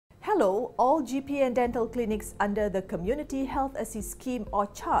Hello, all GP and dental clinics under the Community Health Assist Scheme or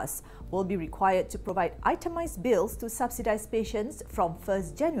CHAS will be required to provide itemised bills to subsidised patients from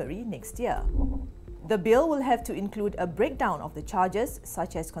 1st January next year. The bill will have to include a breakdown of the charges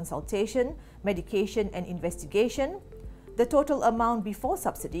such as consultation, medication and investigation, the total amount before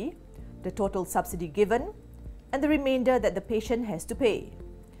subsidy, the total subsidy given, and the remainder that the patient has to pay.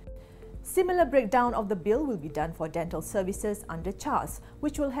 Similar breakdown of the bill will be done for dental services under CHAS,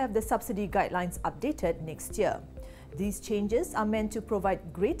 which will have the subsidy guidelines updated next year. These changes are meant to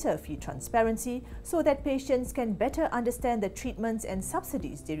provide greater fee transparency so that patients can better understand the treatments and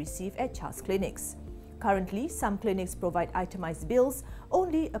subsidies they receive at CHAS clinics. Currently, some clinics provide itemised bills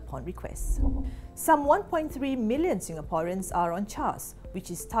only upon request. Some 1.3 million Singaporeans are on CHAS, which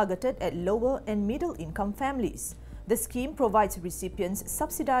is targeted at lower and middle income families. The scheme provides recipients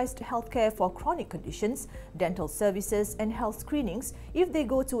subsidized healthcare for chronic conditions, dental services and health screenings if they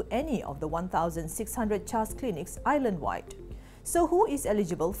go to any of the 1,600 CHAS clinics island-wide. So who is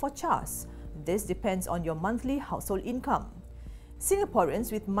eligible for CHAS? This depends on your monthly household income.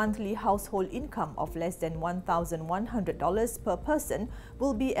 Singaporeans with monthly household income of less than $1,100 per person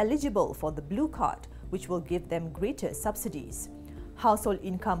will be eligible for the Blue Card, which will give them greater subsidies. Household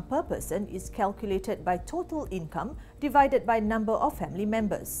income per person is calculated by total income divided by number of family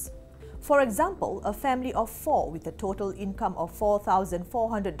members. For example, a family of 4 with a total income of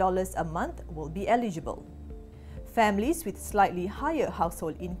 $4,400 a month will be eligible. Families with slightly higher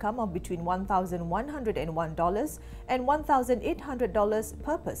household income of between $1,101 and $1,800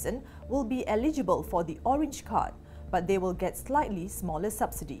 per person will be eligible for the Orange Card, but they will get slightly smaller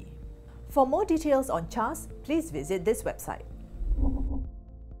subsidy. For more details on CHAS, please visit this website.